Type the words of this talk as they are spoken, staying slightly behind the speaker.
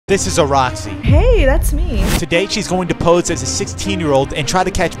This is YEARAXIE. Hey, that's me. Today she's going to pose as a 16-year-old and try to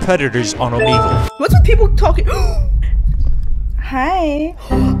catch predators on OMEGLE. What's with people talking? Hi.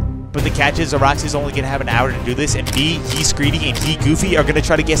 But the catch is YEARAXIE's only going to have an hour to do this, and me, YESCREEDI, and yeGOOFY are going to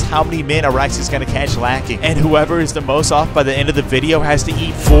try to guess how many men YEARAXIE's going to catch lacking. And whoever is the most off by the end of the video has to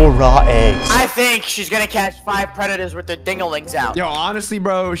eat 4 raw eggs. I think she's going to catch 5 predators with their dinglings out. Yo, honestly,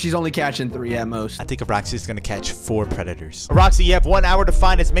 bro, she's only catching 3 at most. I think YEARAXIE's going to catch 4 predators. YEARAXIE, you have 1 hour to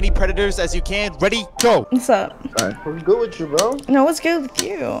find as many predators as you can. Ready? Go! What's up? Alright, what's good with you, bro? No, what's good with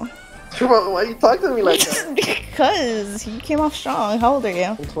you? Why you talking to me like that? Because you came off strong. How old are you?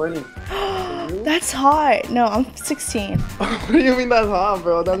 I'm 20. That's hot. No, I'm 16. What do you mean that's hot,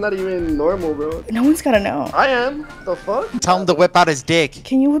 bro? That's not even normal, bro. No one's gotta know. I am. The fuck? Tell him to whip out his dick.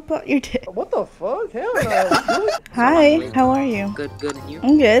 Can you whip out your dick? What the fuck? Hell no. Hi, how are you? Good, and you?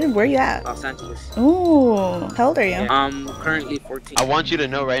 I'm good. Where you at? Los Angeles. Ooh, how old are you? I'm currently 14. I want you to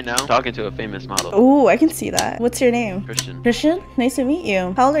know right now, I'm talking to a famous model. Ooh, I can see that. What's your name? Christian. Christian? Nice to meet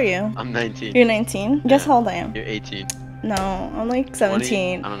you. How old are you? I'm 19. You're 19? Guess how old I am? You're 18. No, I'm like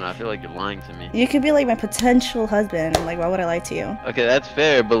 17. 20? I don't know, I feel like you're lying to me. You could be like my potential husband. Like, why would I lie to you? Okay, that's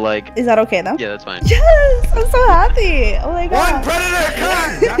fair, but like... Is that okay though? Yeah, that's fine. Yes! I'm so happy! Oh my god. 1 predator!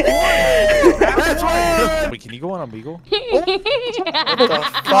 Come on! That's one! Wait, can you go on Omegle?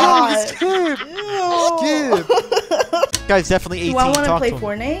 God. Guy's definitely 18. Do I want to Talk play to him.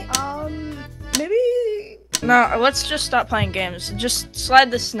 Fortnite? Maybe. No, let's just stop playing games. Just slide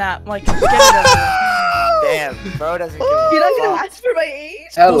the snap. Like, just get it over. Damn, bro doesn't give a You're not gonna fuck. ask for my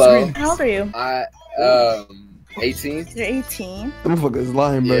age? Hello. How old are you? 18. You're 18. The motherfucker's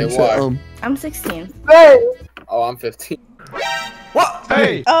lying, bro. Yeah, He said, why? I'm 16. Oh, I'm 15. What?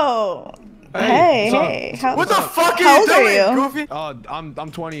 Hey! Oh. Hey, what's up? hey. How, What the fuck how are old you are doing, you? Goofy? Oh, I'm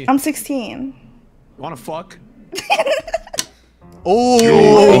 20. I'm 16. Wanna fuck?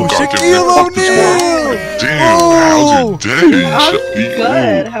 Oh, Shaquille O'Neal! Damn, how's your day? I'm Shaquille?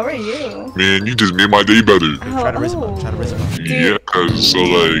 good. How are you? Man, you just made my day better. Try to raise him up. Try to raise him up. Yeah, so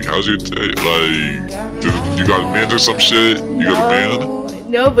like, how's your day? Like, you got a man or some shit? You got a man?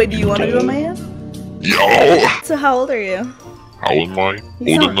 No, but do you want to be a man? Yo! So how old are you? How am I?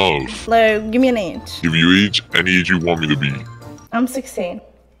 You Old sound- enough. Like, give me an age. Give you age, any age you want me to be. I'm 16.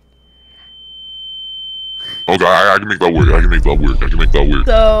 Okay, I can make that work. I can make that work. I can make that work.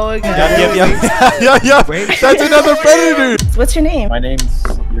 So, okay. Yep. That's another predator! What's your name? My name's,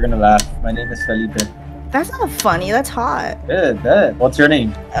 you're gonna laugh. My name is Felipe. That's not funny. That's hot. Good. What's your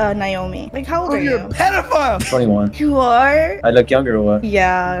name? Naomi. Like, how old are you? Pedophile! 21. You are? I look younger or what?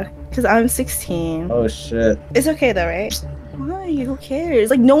 Yeah, because I'm 16. Oh shit. It's okay though, right? Why? Who cares?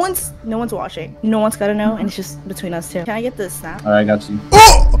 Like, no one's watching. No one's gotta know, and it's just between us two. Can I get this snap? Alright, got you.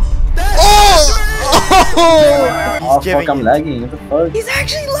 Oh! Oh fuck, I'm lagging. What the fuck? He's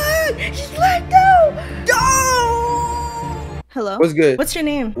actually lagged! He's lagged out! No! Hello? What's good? What's your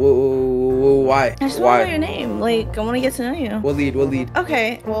name? Why? I just want to know your name. Like, I want to get to know you. What lead?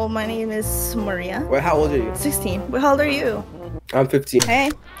 Okay, well, my name is Maria. Wait, how old are you? 16. Wait, how old are you? I'm 15.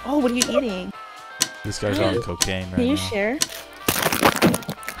 Hey. Oh, what are you eating? This guy's on cocaine right Can you now. share?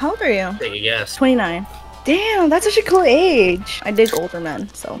 How old are you? Take a guess. 29. Damn, that's such a cool age. I dig older men,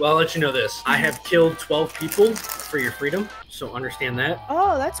 so. Well, I'll let you know this. I have killed 12 people for your freedom, so understand that.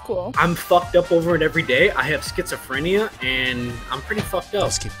 Oh, that's cool. I'm fucked up over it every day. I have schizophrenia, and I'm pretty fucked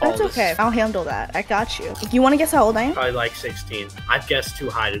up. That's okay. I'll handle that. I got you. You want to guess how old I am? Probably like 16. I've guessed too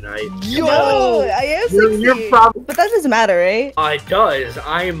high tonight. Yo! No, I am 16. You're probably... But that doesn't matter, right? It does.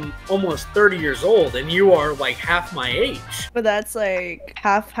 I'm almost 30 years old, and you are like half my age. But that's like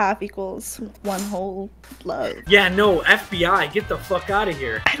half equals one whole love. Yeah, no, FBI, get the fuck out of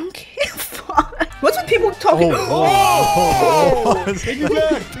here. I don't care. What's with people talking? Take me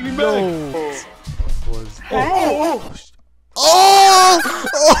back! Take me back! Hi.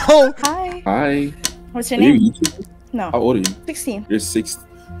 Oh! Hi. Hi. What's your name? No. How old are you? 16. You're 6.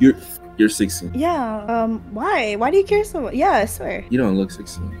 You're 16. Yeah. Why? Why do you care so much? Yeah, I swear. You don't look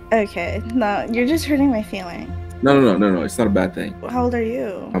 16. Okay. No, you're just hurting my feelings. No. It's not a bad thing. How old are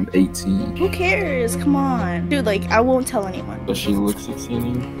you? I'm 18. Who cares? Come on. Dude, like, I won't tell anyone. Does she look 16 to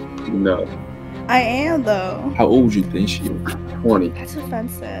you? No. I am, though. How old you think she is? 20. That's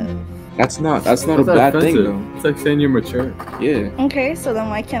offensive. That's not a bad thing though. It's like saying you're mature. Yeah. Okay, so then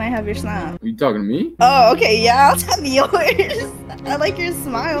why can't I have your snap? Are you talking to me? Oh, okay, yeah, I'll have yours. I like your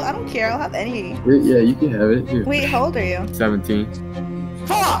smile. I don't care. I'll have any. Yeah, you can have it. Here. Wait, how old are you? 17.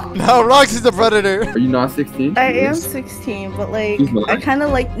 Fuck! No, Roxy's the predator. Are you not 16? I am 16, but like, He's not. I kind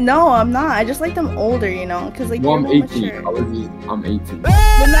of like, no, I'm not. I just like them older, you know? Because like, Well, they're I'm more 18. mature. I'm 18. But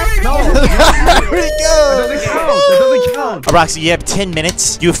not No! There we That go. doesn't count! That doesn't count! Roxy, you have 10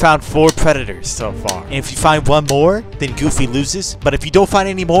 minutes. You have found 4 predators so far. And if you find one more, then Goofy loses. But if you don't find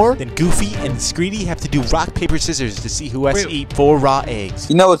any more, then Goofy and YESCREEDI have to do rock, paper, scissors to see who has to eat 4 raw eggs.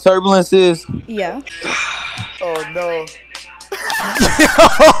 You know what turbulence is? Yeah. Oh no.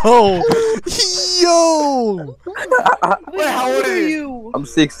 Yo! Wait, how old are you? I'm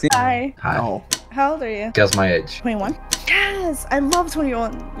 16. Hi. Oh. How old are you? Guess my age. 21? Yes, I love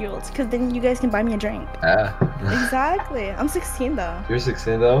 21-year-olds because then you guys can buy me a drink. Exactly. I'm 16 though. You're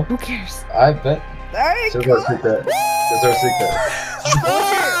 16 though? Who cares? I bet. Alright, Just cool. our secret. Just our secret.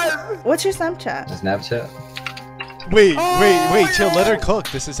 What's your Snapchat? Snapchat? Wait, chill, let her cook.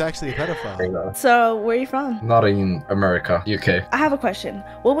 This is actually a pedophile. So, where are you from? Not in America, UK. I have a question.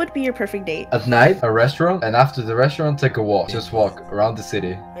 What would be your perfect date? At night, a restaurant, and after the restaurant, take a walk. Just walk around the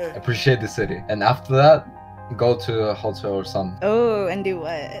city. Appreciate the city. And after that, go to a hotel or something. Oh, and do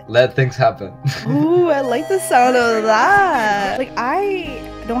what? Let things happen. Ooh, I like the sound of that. Like, I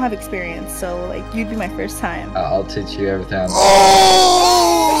don't have experience, so like, you'd be my first time. I'll teach you everything.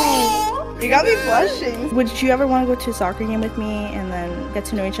 You got me blushing. Would you ever want to go to a soccer game with me and then get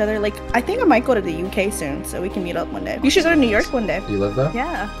to know each other? Like, I think I might go to the UK soon, so we can meet up one day. You should go to New York one day. You live there?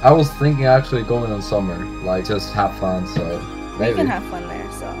 Yeah. I was thinking actually going in summer, like just have fun, so maybe. We can have fun there,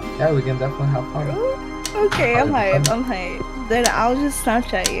 so. Yeah, we can definitely have fun. Ooh, okay, I'm hype. I'm hype. Then I'll just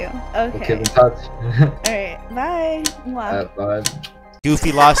Snapchat you. We'll keep Okay. in touch. Alright, bye. Mwah. Bye.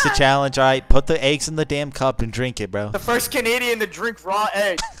 Goofy lost the challenge. All right, put the eggs in the damn cup and drink it, bro. The first Canadian to drink raw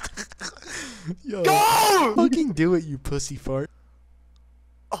eggs. Yo, Go! fucking do it, you pussy fart.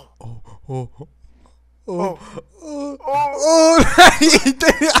 Oh.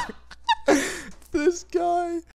 This guy.